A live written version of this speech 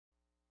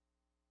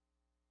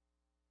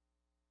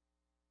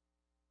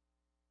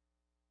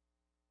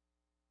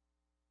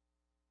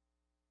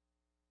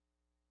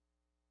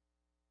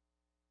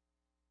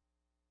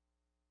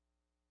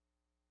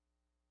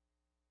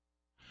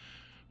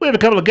We have a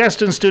couple of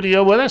guests in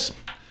studio with us.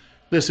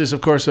 This is,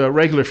 of course, a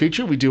regular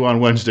feature we do on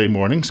Wednesday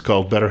mornings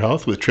called Better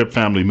Health with Tripp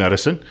Family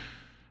Medicine.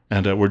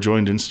 And we're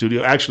joined in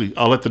studio. Actually,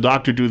 I'll let the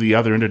doctor do the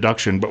other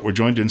introduction, but we're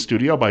joined in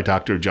studio by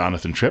Dr.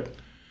 Jonathan Tripp.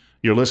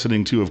 You're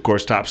listening to, of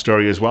course, Top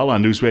Story as well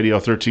on News Radio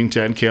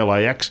 1310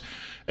 KLIX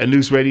and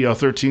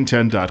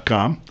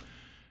newsradio1310.com.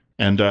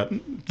 And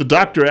the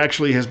doctor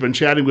actually has been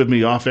chatting with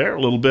me off air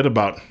a little bit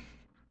about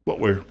what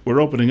we're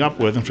opening up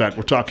with. In fact,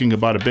 we're talking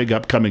about a big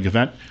upcoming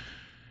event.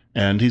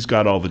 And he's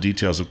got all the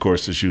details, of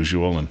course, as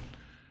usual, and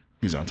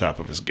he's on top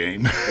of his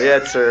game.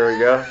 Yes, there we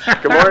go.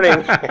 Good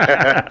morning.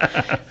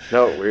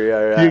 No, we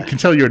are... you can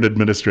tell you're an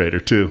administrator,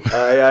 too.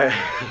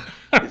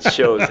 It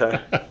shows, huh?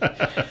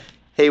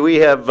 Hey, we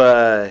have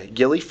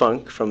Gilly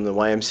Funk from the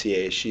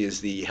YMCA. She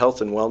is the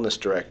Health and Wellness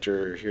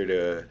Director here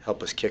to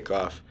help us kick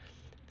off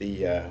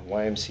the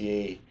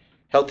YMCA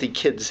Healthy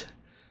Kids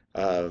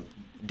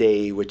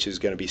Day, which is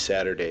going to be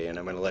Saturday, and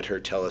I'm going to let her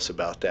tell us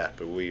about that.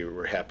 But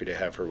we're happy to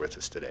have her with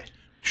us today.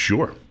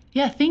 Sure.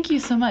 Yeah, thank you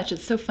so much.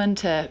 It's so fun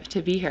to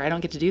be here. I don't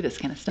get to do this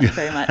kind of stuff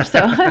very much, so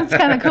it's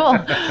kind of cool.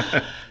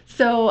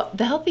 So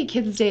the Healthy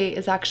Kids Day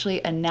is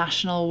actually a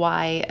national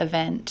Y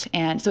event,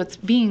 and so it's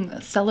being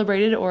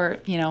celebrated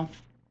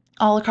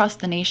all across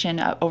the nation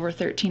at over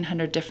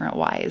 1,300 different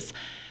Ys.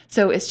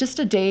 So it's just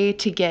a day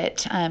to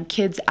get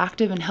kids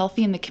active and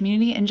healthy in the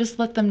community and just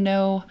let them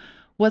know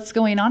what's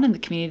going on in the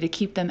community to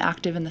keep them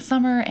active in the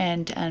summer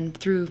and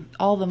through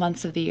all the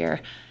months of the year.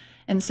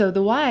 And so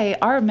the Y,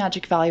 our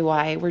Magic Valley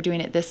Y, we're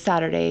doing it this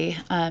Saturday,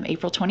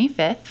 April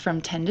 25th from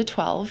 10 to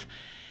 12.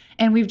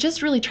 And we've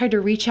just really tried to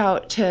reach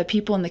out to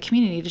people in the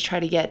community to try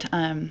to get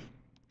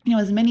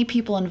as many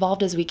people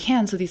involved as we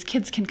can so these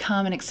kids can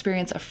come and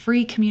experience a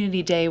free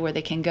community day where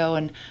they can go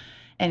and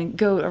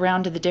go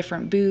around to the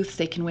different booths.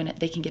 They can win it.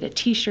 They can get a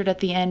T-shirt at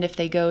the end if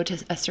they go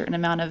to a certain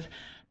amount of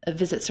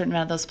visit a certain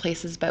amount of those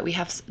places. But we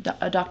have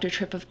a Dr.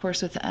 Tripp, of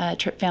course, with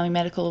Tripp Family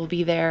Medical will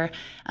be there.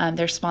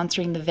 They're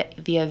sponsoring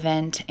the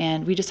event,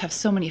 and we just have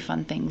so many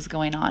fun things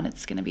going on.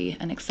 It's going to be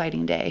an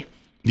exciting day.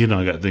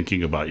 I got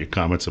thinking about your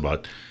comments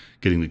about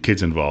getting the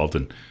kids involved,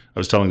 and I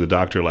was telling the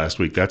doctor last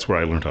week that's where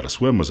I learned how to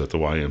swim was at the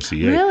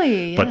YMCA.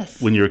 Really? But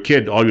yes. When you're a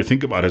kid, all you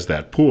think about is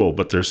that pool,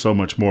 but there's so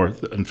much more.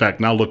 In fact,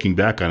 now looking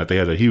back on it, they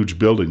had a huge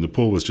building. The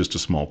pool was just a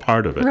small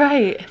part of it.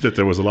 Right. That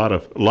there was a lot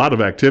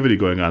of activity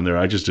going on there.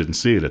 I just didn't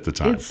see it at the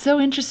time. It's so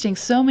interesting.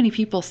 So many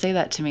people say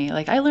that to me.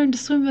 Like, I learned to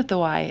swim at the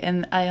Y,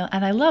 and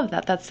I love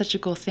that. That's such a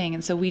cool thing.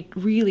 And so we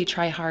really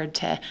try hard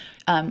to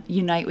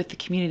unite with the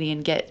community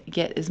and get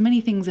as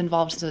many things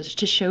involved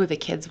to show the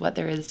kids what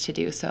there is to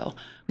do. So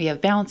we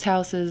have bounce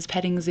houses,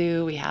 petting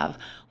zoo. We have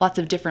lots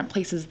of different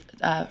places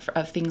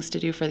of things to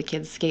do for the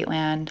kids,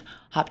 Skateland,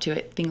 Hop to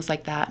It, things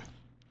like that,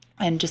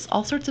 and just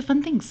all sorts of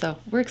fun things. So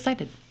we're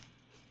excited.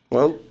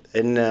 Well,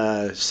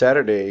 and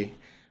Saturday,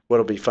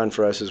 what'll be fun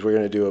for us is we're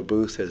going to do a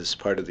booth as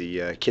part of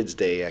the Kids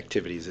Day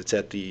activities. It's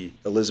at the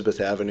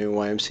Elizabeth Avenue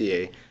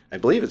YMCA. I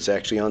believe it's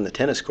actually on the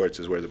tennis courts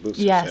is where the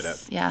booths are set up.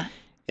 Yes, yeah.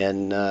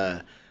 And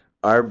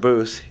our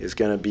booth is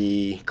going to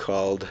be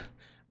called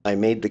I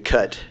Made the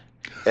Cut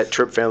at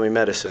Tripp Family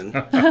Medicine.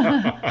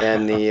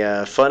 And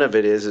the fun of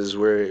it is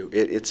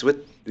it's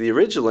with the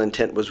original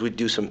intent was we'd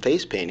do some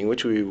face painting,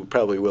 which we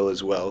probably will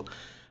as well.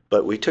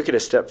 But we took it a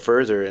step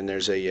further, and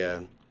there's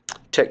a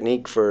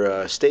technique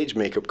for stage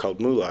makeup called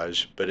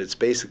moulage. But it's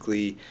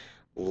basically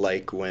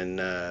like when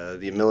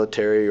the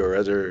military or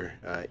other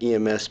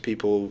EMS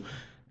people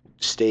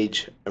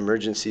stage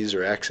emergencies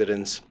or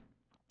accidents,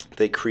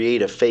 they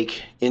create a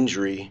fake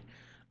injury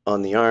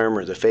on the arm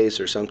or the face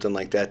or something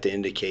like that to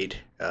indicate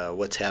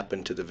what's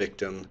happened to the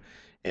victim,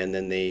 and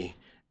then they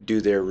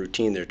do their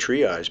routine, their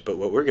triage. But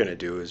what we're going to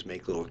do is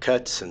make little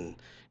cuts and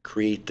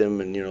create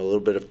them, and a little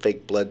bit of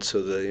fake blood,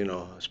 so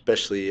that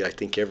especially I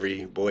think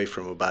every boy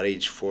from about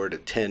age 4 to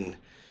 10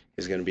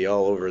 is going to be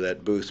all over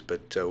that booth.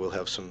 But we'll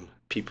have some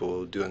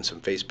people doing some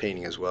face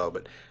painting as well.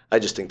 But I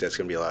just think that's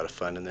going to be a lot of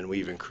fun. And then we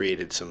even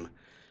created some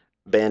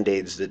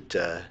Band-Aids that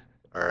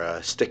are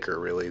a sticker,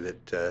 really,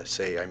 that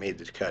say I made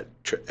the cut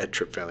at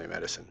Tripp Family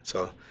Medicine.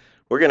 So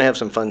we're going to have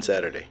some fun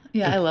Saturday.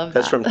 Yeah, I love that.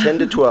 That's from 10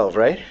 to 12,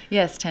 right?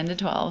 Yes, 10 to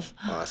 12.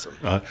 Awesome.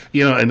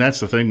 And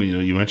that's the thing,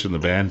 you mentioned the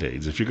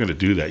Band-Aids. If you're going to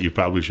do that, you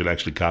probably should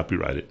actually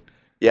copyright it.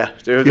 Yeah,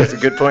 that's a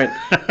good point.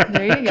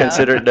 There you go.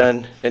 Consider it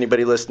done.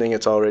 Anybody listening,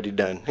 it's already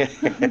done.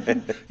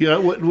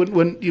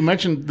 When you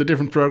mentioned the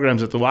different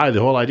programs at the Y,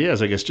 the whole idea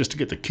is, I guess, just to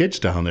get the kids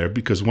down there,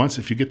 because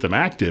if you get them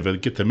active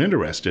and get them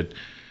interested,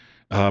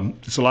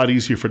 it's a lot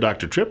easier for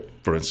Dr. Tripp,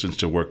 for instance,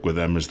 to work with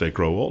them as they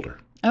grow older.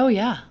 Oh,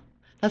 yeah.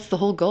 That's the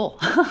whole goal.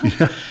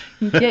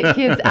 Get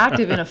kids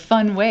active in a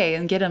fun way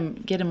and get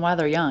them while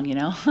they're young,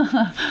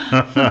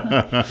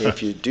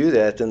 If you do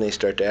that, then they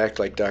start to act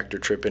like Dr.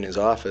 Tripp in his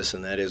office,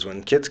 and that is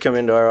when kids come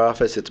into our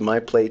office, it's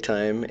my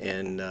playtime,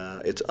 and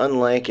it's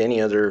unlike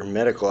any other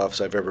medical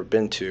office I've ever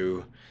been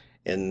to,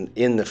 and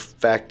in the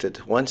fact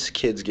that once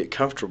kids get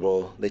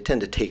comfortable, they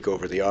tend to take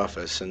over the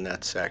office, and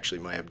that's actually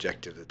my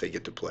objective, that they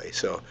get to play.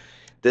 So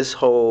this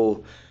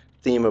whole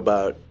theme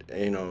about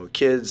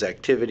kids,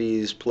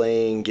 activities,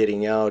 playing,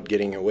 getting out,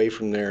 getting away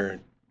from their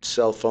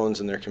cell phones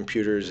and their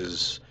computers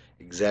is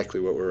exactly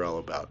what we're all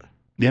about.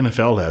 The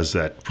NFL has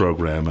that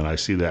program, and I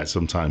see that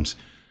sometimes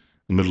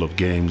in the middle of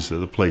games,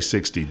 the play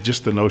 60.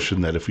 Just the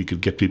notion that if we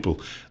could get the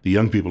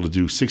young people to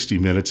do 60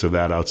 minutes of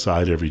that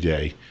outside every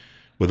day,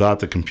 without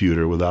the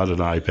computer, without an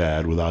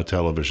iPad, without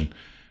television,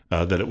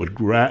 that it would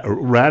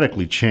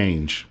radically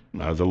change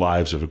the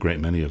lives of a great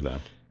many of them.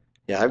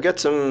 Yeah, I've got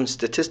some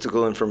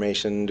statistical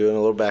information, doing a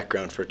little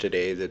background for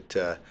today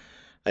that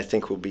I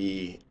think will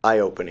be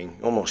eye-opening,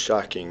 almost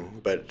shocking,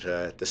 but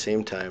at the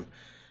same time,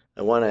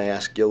 I want to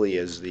ask Gilly,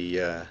 as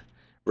the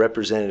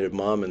representative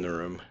mom in the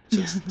room,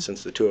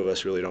 since the two of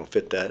us really don't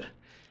fit that,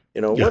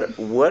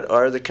 what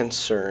are the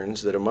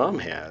concerns that a mom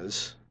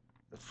has,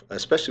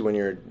 especially when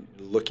you're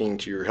looking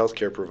to your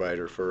healthcare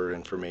provider for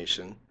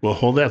information? Well,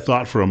 hold that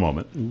thought for a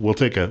moment. We'll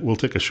take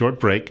a short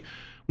break.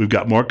 We've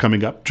got more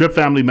coming up. Tripp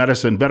Family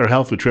Medicine, Better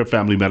Health with Tripp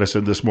Family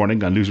Medicine this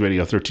morning on News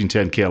Radio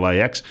 1310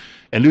 KLIX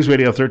and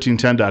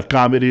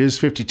newsradio1310.com. It is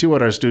 52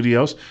 at our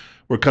studios.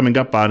 We're coming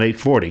up on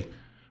 8:40.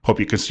 Hope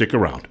you can stick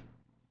around.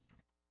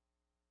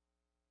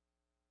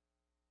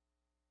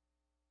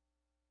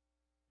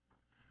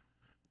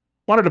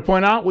 Wanted to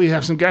point out we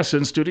have some guests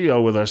in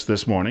studio with us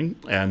this morning,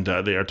 and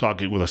they are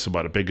talking with us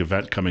about a big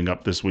event coming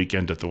up this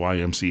weekend at the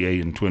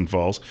YMCA in Twin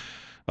Falls.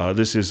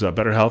 This is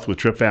Better Health with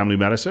Tripp Family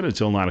Medicine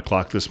until 9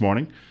 o'clock this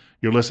morning.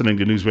 You're listening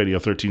to News Radio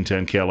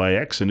 1310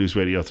 KLIX and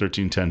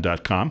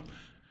newsradio1310.com.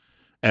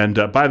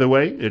 And by the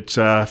way, it's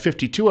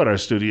 52 at our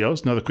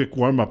studios. Another quick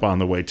warm-up on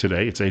the way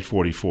today. It's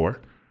 8:44.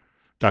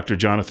 Dr.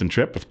 Jonathan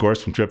Tripp, of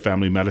course, from Tripp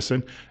Family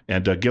Medicine,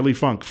 and Gilly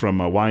Funk from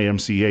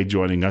YMCA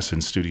joining us in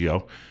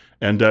studio.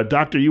 And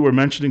Doctor, you were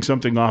mentioning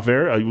something off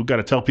air. We've got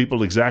to tell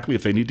people exactly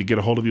if they need to get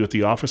a hold of you at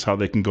the office, how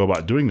they can go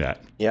about doing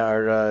that. Yeah,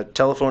 our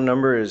telephone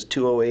number is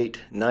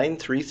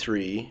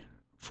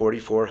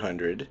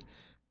 208-933-4400.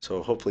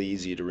 So hopefully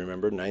easy to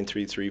remember,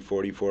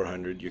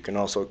 933-4400. You can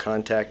also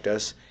contact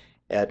us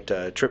at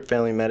Tripp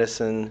Family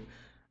Medicine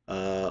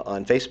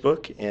on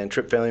Facebook, and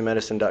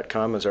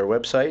trippfamilymedicine.com is our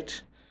website.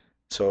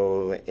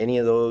 So any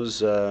of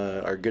those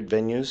are good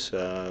venues.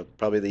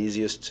 Probably the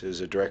easiest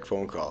is a direct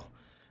phone call.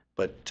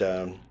 But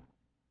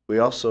we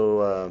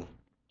also,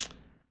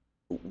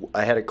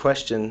 I had a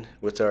question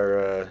with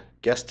our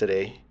guest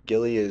today.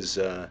 Gilly is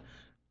a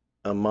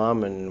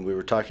mom, and we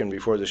were talking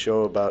before the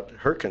show about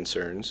her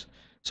concerns.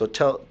 So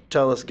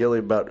tell us, Gilly,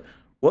 about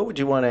what would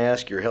you want to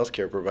ask your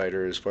healthcare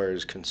provider as far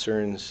as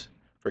concerns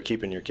for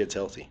keeping your kids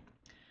healthy?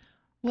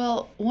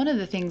 Well, one of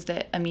the things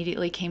that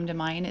immediately came to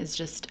mind is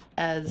just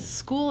as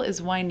school is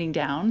winding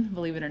down,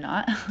 believe it or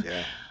not,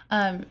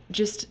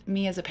 just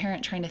me as a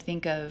parent trying to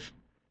think of,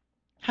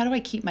 how do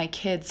I keep my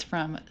kids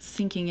from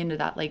sinking into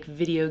that like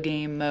video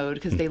game mode?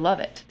 Because they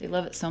love it. They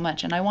love it so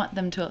much. And I want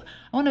to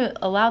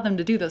allow them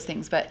to do those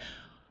things. But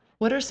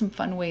what are some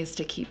fun ways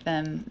to keep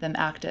them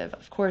active?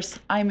 Of course,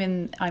 I'm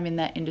in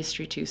that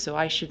industry too, so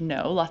I should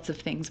know lots of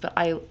things. But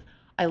I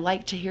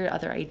like to hear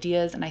other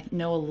ideas, and I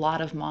know a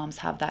lot of moms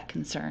have that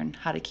concern,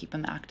 how to keep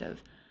them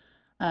active.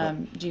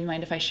 Do you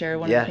mind if I share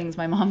one of the things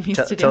my mom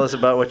used to do? Tell us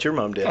about what your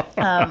mom did.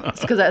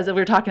 Because as we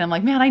were talking, I'm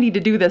like, man, I need to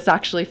do this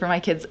actually for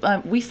my kids.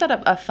 We set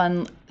up a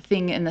fun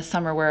thing in the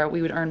summer where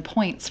we would earn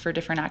points for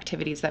different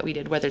activities that we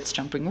did, whether it's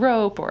jumping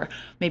rope or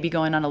maybe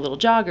going on a little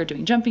jog or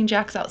doing jumping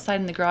jacks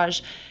outside in the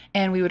garage.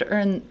 And we would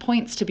earn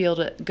points to be able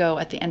to go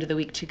at the end of the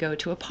week to go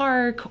to a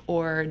park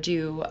or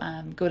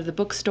go to the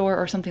bookstore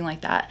or something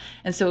like that.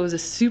 And so it was a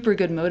super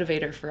good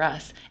motivator for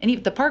us.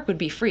 And the park would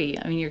be free.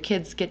 I mean, your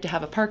kids get to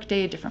have a park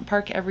day, a different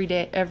park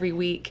every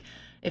week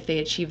if they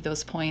achieve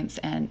those points,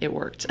 and it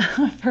worked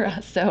for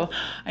us. So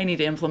I need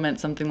to implement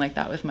something like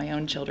that with my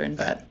own children.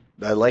 But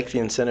I like the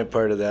incentive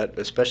part of that,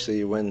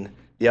 especially when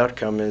the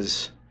outcome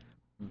is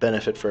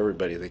benefit for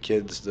everybody, the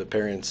kids, the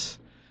parents.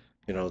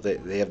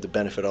 They have the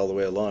benefit all the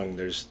way along.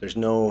 There's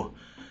no,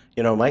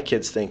 my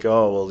kids think,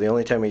 oh, well, the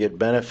only time we get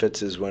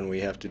benefits is when we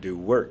have to do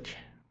work.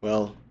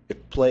 Well,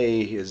 if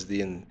play is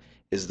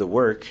the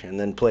work and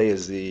then play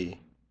is the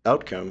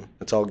outcome,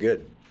 it's all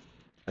good.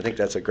 I think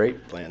that's a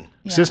great plan.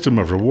 Yeah. System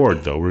of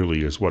reward, though,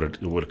 really is what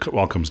it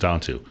all comes down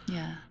to.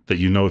 Yeah. That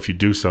if you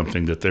do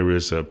something, that there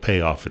is a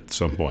payoff at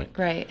some point.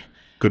 Right.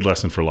 Good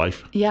lesson for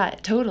life. Yeah,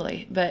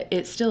 totally. But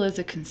it still is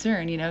a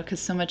concern, because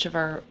so much of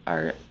our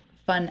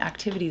fun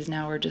activities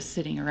now are just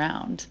sitting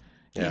around,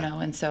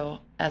 and so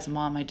as a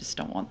mom, I just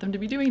don't want them to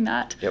be doing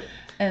that. Yep.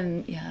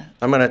 And yeah.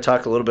 I'm going to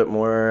talk a little bit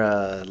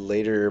more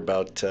later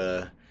about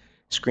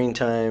screen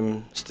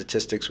time,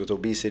 statistics with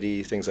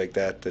obesity, things like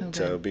that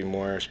will be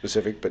more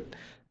specific, but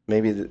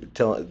maybe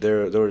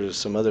there were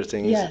some other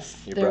things.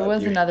 Yes, there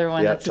was another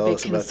one that's a big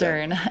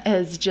concern,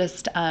 is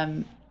just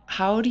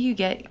how do you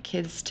get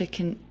kids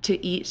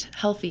to eat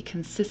healthy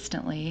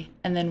consistently,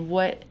 and then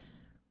what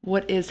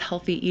is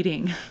healthy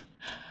eating?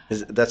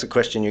 That's a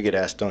question you get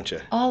asked, don't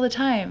you? All the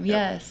time, Yep.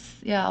 yes.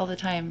 Yeah, all the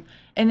time.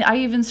 And I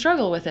even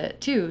struggle with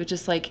it too,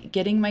 just like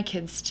getting my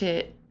kids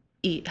to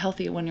eat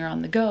healthy when you're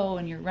on the go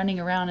and you're running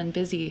around and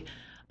busy.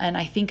 And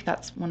I think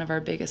that's one of our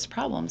biggest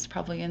problems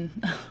probably in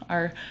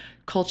our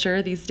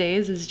culture these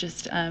days, is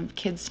just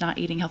kids not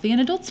eating healthy and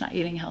adults not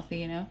eating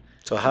healthy,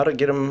 So how to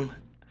get them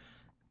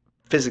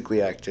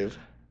physically active,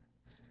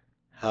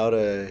 how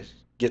to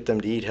get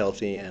them to eat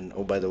healthy, and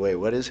oh, by the way,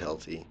 what is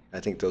healthy? I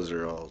think those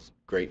are all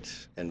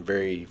great and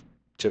very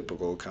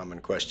typical common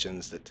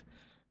questions that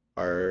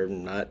are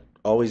not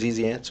always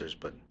easy answers,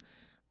 but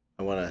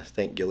I want to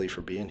thank Gilly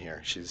for being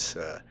here.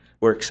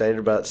 We're excited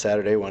about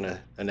Saturday. Want to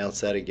announce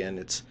that again.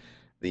 It's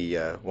the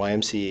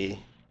YMCA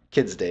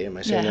Kids Day. Am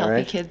I saying that Healthy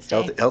right? Kids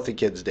Day. Healthy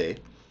Kids Day,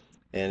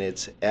 and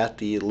it's at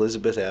the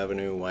Elizabeth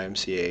Avenue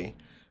YMCA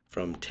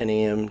from 10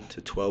 a.m. to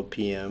 12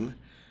 p.m.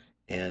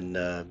 And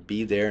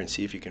be there and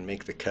see if you can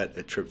make the cut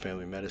at Tripp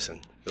Family Medicine.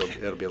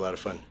 It'll be a lot of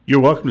fun. You're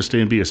welcome to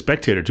stay and be a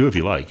spectator too if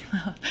you like.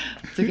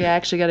 It's okay. I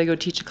actually got to go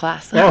teach a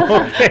class.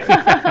 Oh, okay.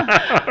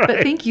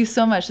 But thank you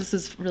so much. This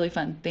was really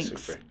fun. Thanks.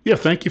 Super. Yeah,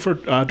 thank you for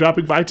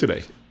dropping by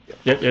today.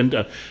 Yeah,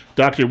 and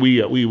Doctor,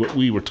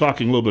 we were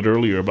talking a little bit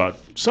earlier about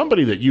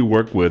somebody that you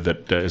work with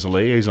that is a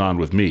liaison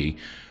with me,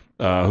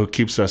 who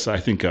keeps us, I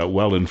think,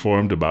 well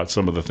informed about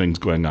some of the things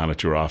going on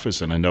at your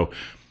office. And I know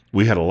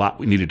we had a lot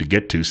we needed to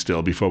get to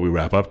still before we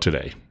wrap up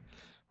today.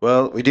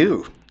 Well, we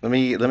do. Let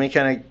me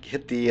kind of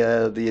hit the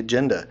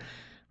agenda.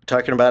 We're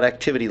talking about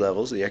activity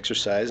levels, the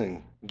exercise,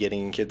 and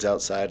getting kids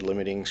outside,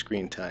 limiting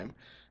screen time.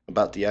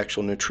 About the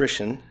actual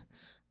nutrition,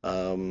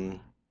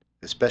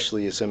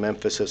 especially some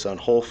emphasis on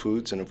whole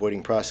foods and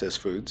avoiding processed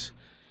foods,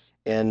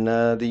 and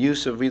the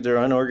use of either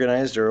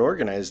unorganized or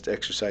organized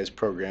exercise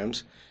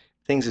programs.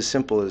 Things as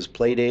simple as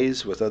play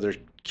days with other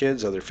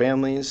kids, other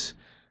families.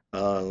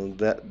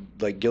 That,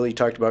 like Gilly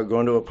talked about,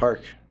 going to a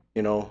park.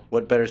 You know,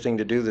 what better thing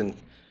to do than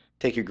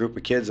take a group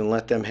of kids and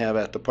let them have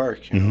at the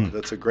park? You know,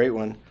 that's a great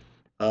one.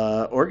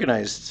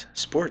 Organized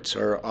sports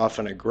are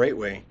often a great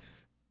way,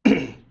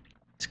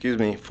 excuse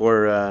me,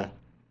 for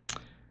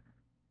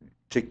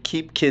to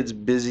keep kids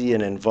busy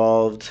and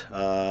involved,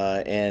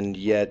 and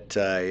yet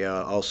I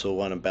also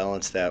want to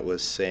balance that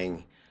with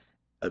saying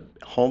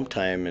home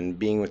time and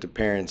being with the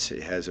parents.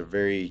 It has a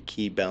very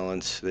key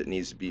balance that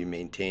needs to be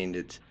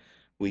maintained.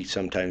 We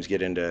sometimes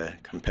get into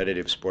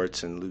competitive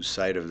sports and lose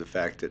sight of the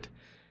fact that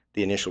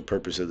the initial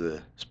purpose of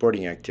the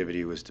sporting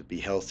activity was to be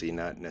healthy,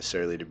 not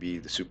necessarily to be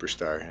the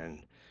superstar. And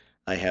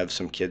I have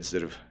some kids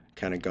that have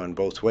kind of gone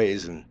both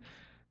ways, and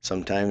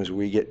sometimes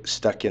we get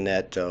stuck in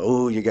that,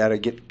 you got to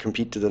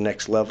compete to the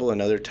next level,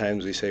 and other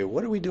times we say,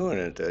 what are we doing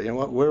at the,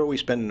 where are we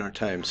spending our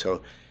time?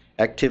 So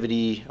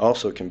activity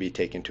also can be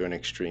taken to an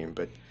extreme,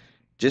 but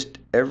just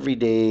every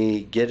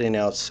day getting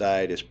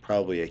outside is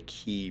probably a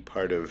key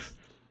part of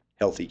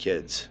healthy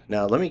kids.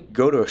 Now, let me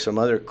go to some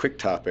other quick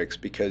topics,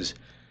 because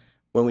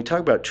when we talk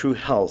about true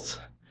health,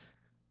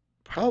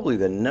 probably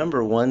the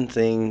number one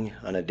thing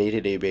on a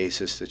day-to-day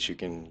basis that you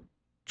can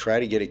try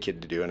to get a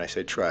kid to do, and I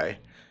say try,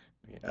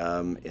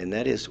 and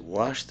that is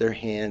wash their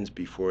hands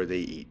before they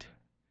eat.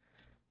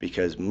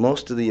 Because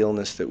most of the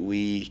illness that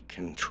we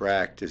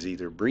contract is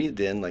either breathed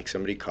in, like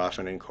somebody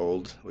coughing and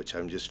cold, which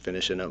I'm just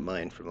finishing up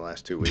mine from the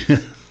last 2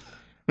 weeks,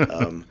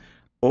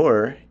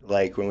 or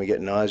like when we get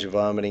nausea,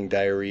 vomiting,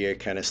 diarrhea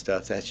kind of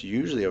stuff, that's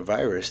usually a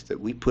virus that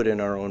we put in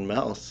our own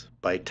mouth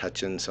by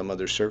touching some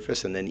other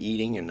surface and then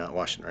eating and not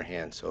washing our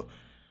hands. So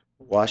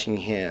washing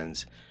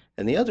hands.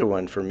 And the other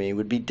one for me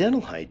would be dental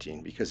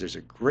hygiene, because there's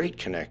a great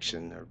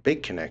connection, or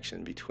big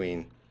connection,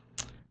 between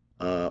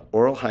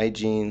oral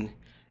hygiene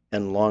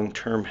and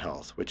long-term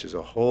health, which is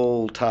a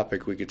whole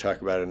topic we could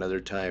talk about another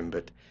time.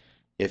 But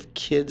if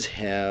kids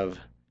have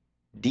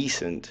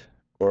decent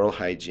oral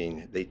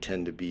hygiene, they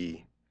tend to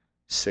be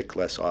sick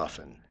less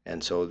often.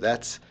 And so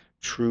that's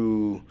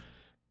true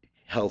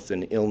health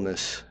and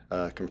illness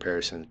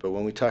comparisons. But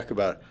when we talk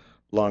about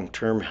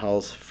long-term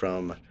health,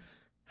 from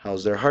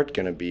how's their heart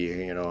going to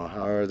be,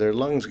 how are their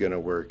lungs going to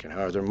work, and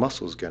how are their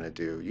muscles going to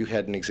do? You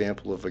had an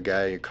example of a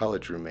guy, a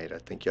college roommate. I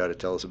think you ought to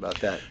tell us about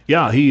that.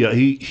 Yeah, he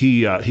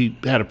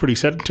had a pretty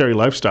sedentary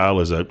lifestyle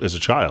as a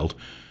child,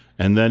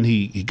 and then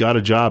he got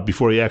a job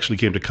before he actually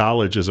came to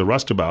college as a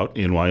rustabout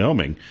in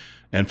Wyoming,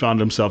 and found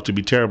himself to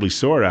be terribly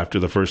sore after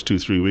the first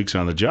 2-3 weeks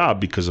on the job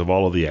because of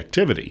all of the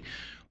activity.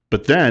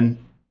 But then,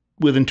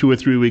 within 2 or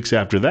 3 weeks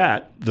after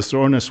that, the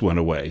soreness went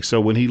away. So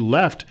when he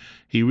left,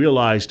 he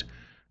realized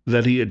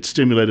that he had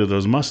stimulated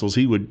those muscles.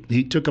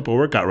 He took up a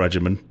workout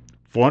regimen,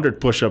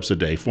 400 push-ups a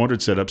day,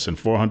 400 sit-ups, and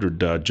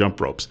 400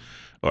 jump ropes,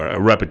 or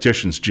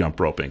repetitions jump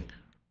roping.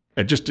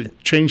 It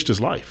changed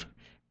his life.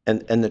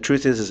 And the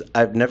truth is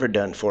I've never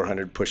done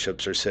 400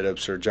 push-ups or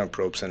sit-ups or jump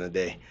ropes in a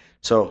day.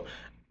 So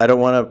I don't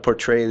want to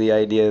portray the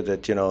idea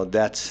that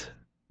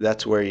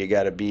that's where you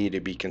got to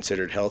be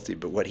considered healthy.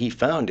 But what he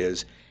found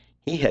is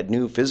he had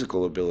new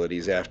physical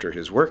abilities after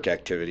his work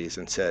activities,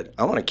 and said,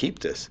 I want to keep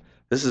this.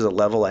 This is a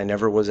level I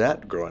never was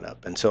at growing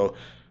up. And so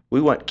we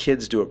want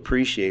kids to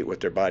appreciate what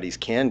their bodies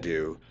can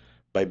do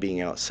by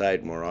being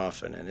outside more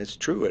often. And it's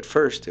true at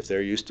first, if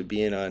they're used to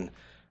being on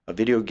a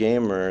video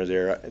game or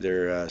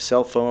their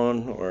cell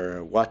phone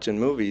or watching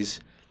movies,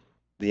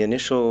 the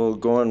initial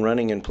going,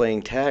 running, and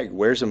playing tag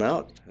wears them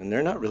out, and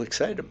they're not really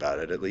excited about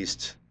it, at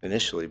least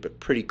initially. But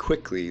pretty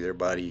quickly, their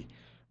body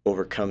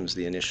overcomes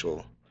the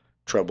initial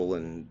trouble,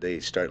 and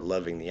they start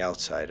loving the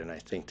outside. And I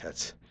think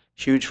that's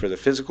huge for the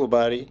physical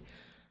body.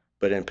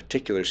 but in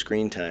particular,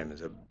 screen time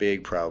is a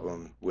big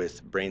problem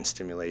with brain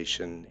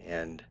stimulation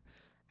and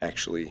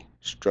actually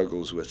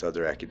struggles with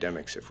other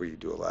academics if we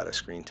do a lot of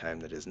screen time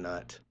that is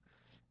not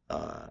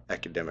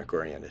academic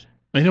oriented.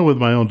 I know with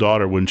my own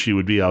daughter, when she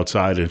would be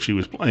outside and she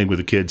was playing with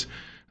the kids,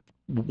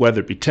 whether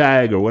it be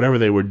tag or whatever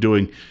they were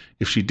doing,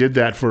 if she did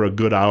that for a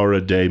good hour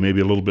a day,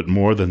 maybe a little bit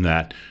more than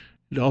that,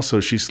 also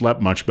she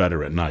slept much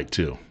better at night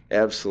too.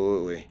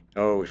 Absolutely.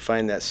 Oh, we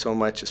find that so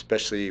much,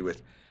 especially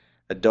with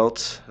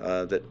adults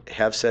that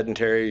have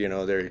sedentary.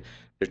 They're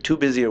too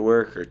busy at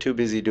work or too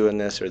busy doing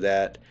this or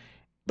that,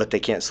 but they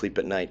can't sleep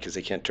at night because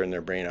they can't turn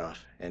their brain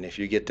off. And if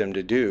you get them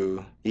to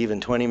do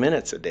even 20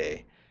 minutes a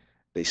day,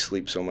 they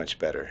sleep so much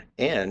better.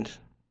 And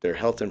their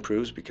health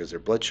improves because their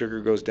blood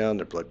sugar goes down,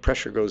 their blood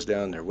pressure goes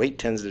down, their weight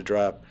tends to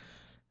drop.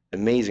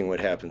 Amazing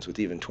what happens with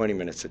even 20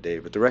 minutes a day.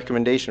 But the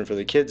recommendation for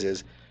the kids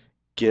is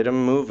get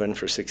them moving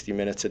for 60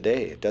 minutes a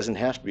day. It doesn't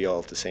have to be all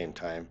at the same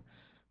time.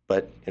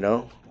 But,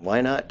 why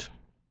not?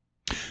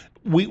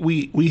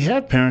 We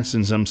have parents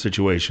in some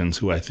situations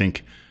who I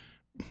think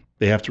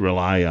they have to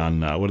rely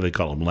on, what do they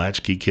call them,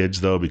 latchkey kids,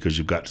 though, because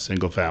you've got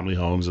single family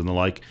homes and the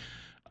like.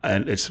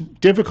 And it's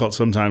difficult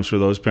sometimes for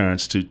those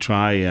parents to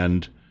try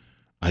and,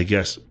 I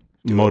guess,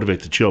 motivate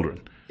the children.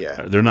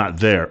 Yeah. They're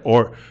not there.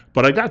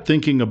 But I got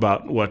thinking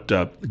about what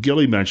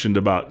Gilly mentioned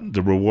about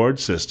the reward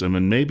system,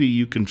 and maybe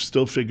you can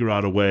still figure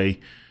out a way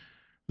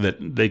that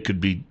they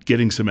could be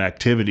getting some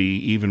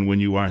activity even when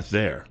you aren't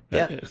there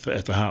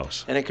at the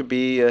house. And it could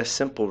be a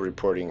simple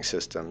reporting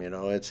system.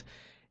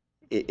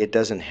 It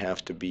doesn't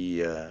have to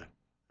be a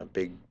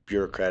big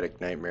bureaucratic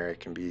nightmare.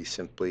 It can be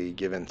simply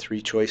given 3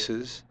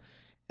 choices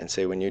and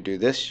say, when you do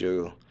this,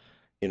 you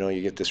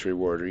get this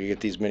reward, or you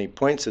get these many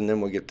points, and then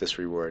we'll get this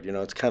reward.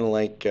 It's kind of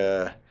like,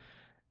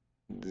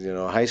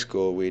 high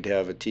school, we'd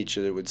have a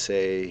teacher that would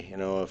say,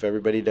 if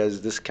everybody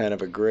does this kind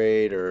of a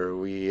grade, or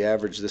we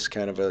average this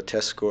kind of a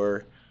test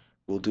score,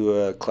 we'll do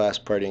a class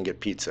party and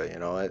get pizza,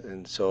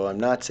 And so I'm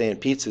not saying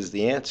pizza is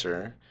the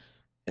answer.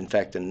 In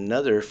fact,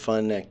 another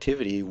fun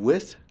activity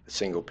with a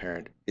single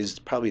parent is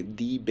probably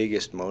the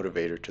biggest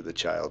motivator to the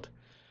child.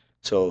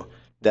 So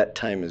that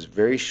time is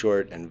very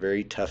short and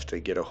very tough to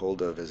get a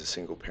hold of as a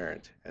single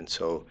parent. And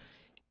so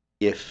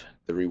if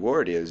the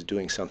reward is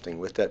doing something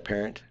with that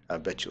parent, I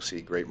bet you'll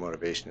see great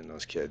motivation in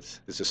those kids.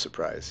 It's a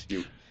surprise.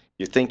 You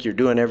think you're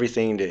doing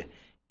everything to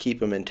keep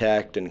them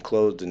intact and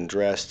clothed and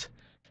dressed,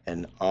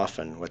 and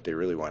often what they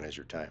really want is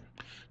your time.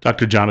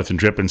 Dr. Jonathan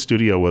Tripp in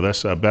studio with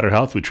us. Better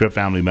Health with Tripp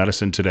Family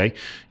Medicine today.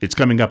 It's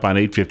coming up on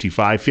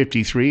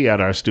 8:55:53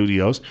 at our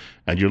studios,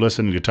 and you're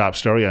listening to Top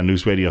Story on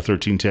News Radio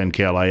 1310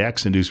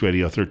 KLIX and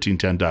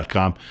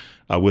newsradio1310.com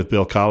with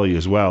Bill Colley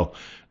as well.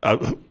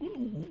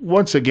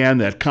 Once again,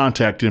 that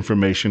contact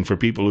information for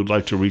people who'd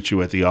like to reach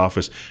you at the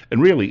office.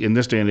 And really, in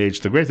this day and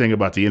age, the great thing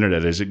about the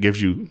internet is it gives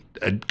you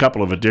a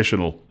couple of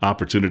additional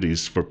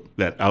opportunities for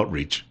that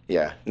outreach.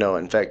 Yeah, no,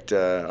 in fact,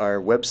 our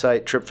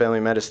website,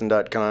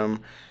 trippfamilymedicine.com,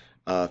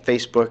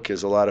 Facebook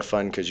is a lot of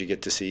fun because you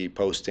get to see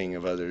posting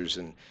of others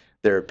and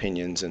their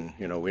opinions, and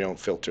we don't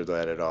filter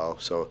that at all.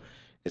 So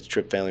it's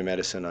Tripp Family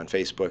Medicine on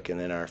Facebook, and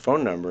then our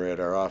phone number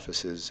at our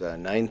office is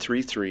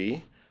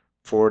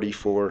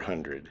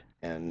 933-4400,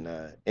 and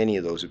any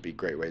of those would be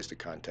great ways to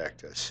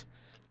contact us.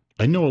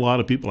 I know a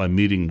lot of people I'm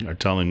meeting are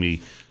telling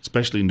me,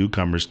 especially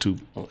newcomers to,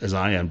 as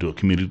I am, to a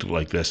community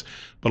like this,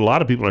 but a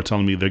lot of people are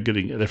telling me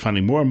they're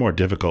finding more and more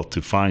difficult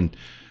to find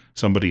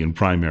somebody in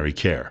primary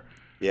care.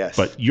 Yes.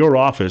 But your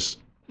office,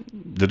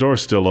 the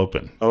door's still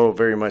open. Oh,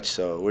 very much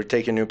so. We're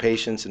taking new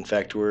patients. In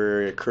fact,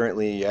 we're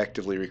currently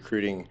actively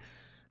recruiting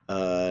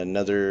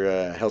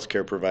another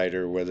healthcare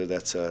provider, whether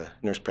that's a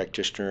nurse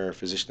practitioner or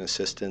physician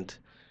assistant.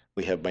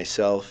 We have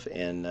myself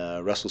and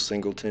Russell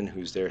Singleton,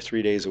 who's there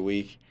 3 days a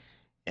week,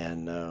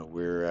 and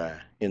we're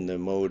in the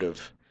mode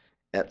of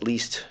at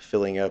least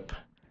filling up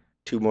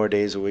 2 more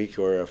days a week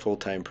or a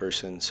full-time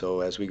person. So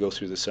as we go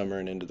through the summer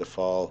and into the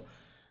fall,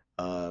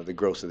 the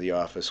growth of the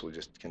office will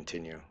just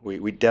continue.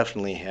 We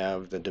definitely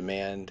have the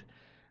demand.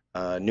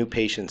 New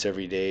patients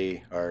every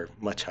day are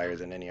much higher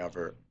than any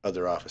other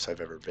office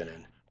I've ever been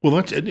in. Well,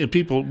 that's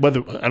people.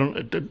 Whether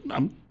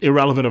I'm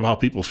irrelevant of how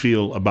people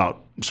feel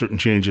about certain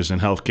changes in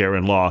healthcare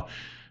and law.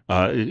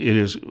 It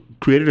has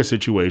created a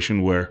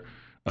situation where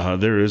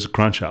there is a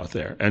crunch out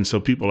there, and so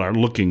people are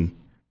looking,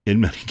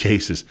 in many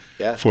cases,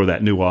 for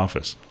that new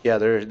office. Yeah,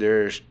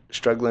 they're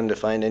struggling to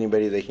find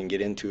anybody they can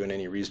get into in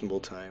any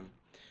reasonable time.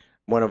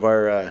 One of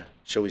our,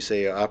 shall we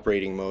say,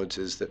 operating modes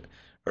is that,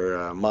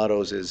 or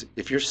mottos is,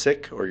 if you're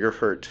sick or you're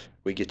hurt,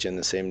 we get you in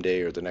the same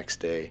day or the next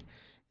day,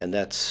 and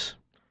that's,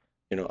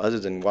 other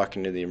than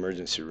walking to the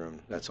emergency room,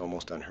 that's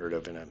almost unheard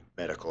of in a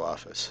medical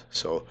office.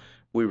 So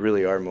we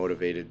really are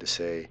motivated to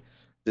say,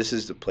 this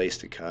is the place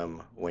to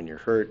come when you're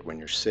hurt, when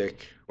you're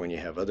sick, when you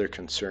have other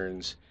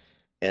concerns.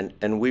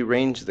 And we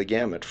range the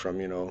gamut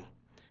from,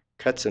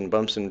 cuts and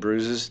bumps and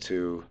bruises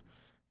to,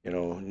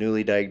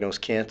 newly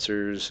diagnosed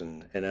cancers.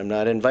 And I'm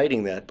not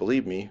inviting that,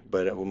 believe me,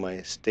 but what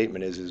my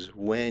statement is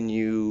when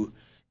you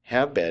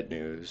have bad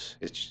news,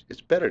 it's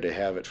better to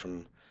have it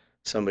from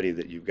somebody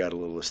that you've got a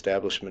little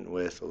establishment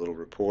with, a little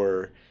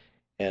rapport,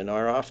 And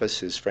our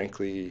office is,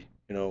 frankly,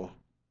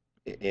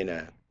 in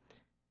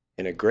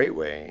a great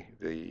way,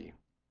 the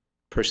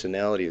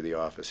personality of the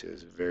office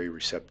is very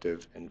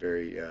receptive and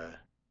very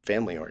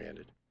family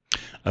oriented.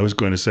 I was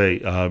going to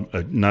say,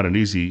 not an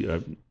easy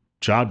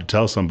job to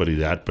tell somebody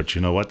that, but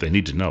you know what? They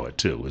need to know it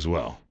too, as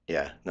well.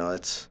 Yeah, no,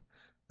 that's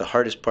the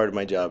hardest part of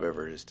my job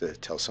ever, is to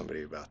tell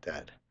somebody about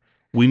that.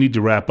 We need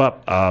to wrap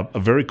up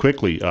very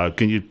quickly.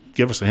 Can you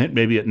give us a hint,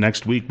 maybe at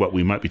next week, what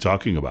we might be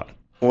talking about?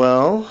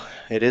 Well,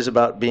 it is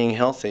about being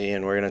healthy,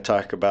 and we're going to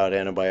talk about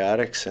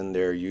antibiotics and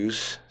their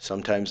use,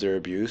 sometimes their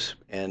abuse.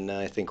 And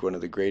I think one of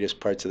the greatest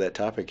parts of that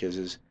topic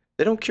is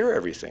they don't cure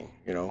everything.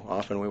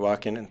 Often we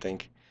walk in and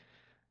think,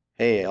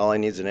 hey, all I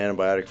need is an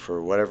antibiotic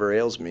for whatever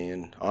ails me,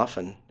 and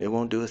often it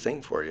won't do a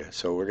thing for you.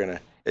 So we're going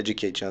to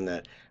educate you on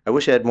that. I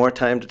wish I had more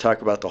time to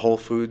talk about the whole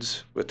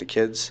foods with the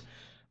kids,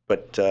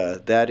 but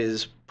that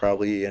is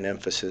probably an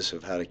emphasis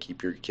of how to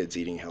keep your kids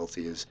eating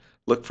healthy, is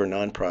look for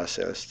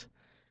non-processed.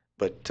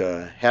 But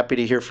happy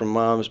to hear from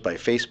moms by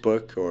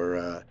Facebook,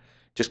 or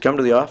just come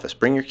to the office.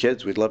 Bring your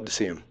kids. We'd love to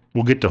see them.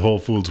 We'll get to Whole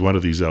Foods one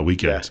of these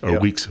weekends, Yeah, or yeah.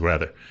 weeks,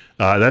 rather.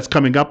 That's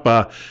coming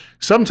up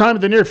sometime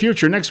in the near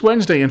future, next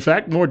Wednesday, in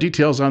fact. More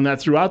details on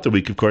that throughout the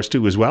week, of course,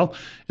 too, as well.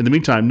 In the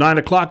meantime, 9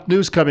 o'clock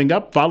news coming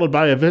up, followed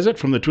by a visit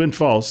from the Twin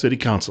Falls City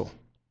Council.